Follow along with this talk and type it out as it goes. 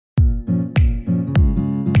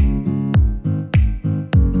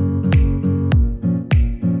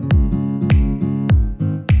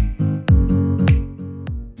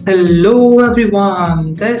Hello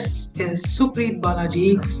everyone, this is SUPREEth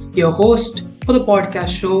Balaji, your host for the podcast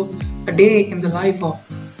show A Day in the Life of.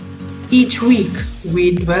 Each week,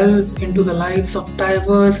 we delve into the lives of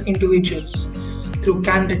diverse individuals through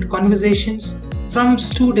candid conversations from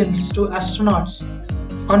students to astronauts,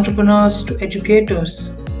 entrepreneurs to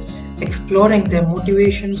educators, exploring their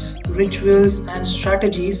motivations, rituals, and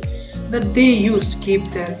strategies that they use to keep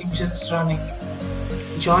their engines running.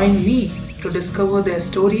 Join me to discover their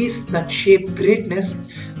stories that shape greatness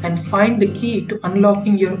and find the key to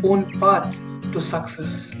unlocking your own path to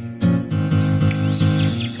success.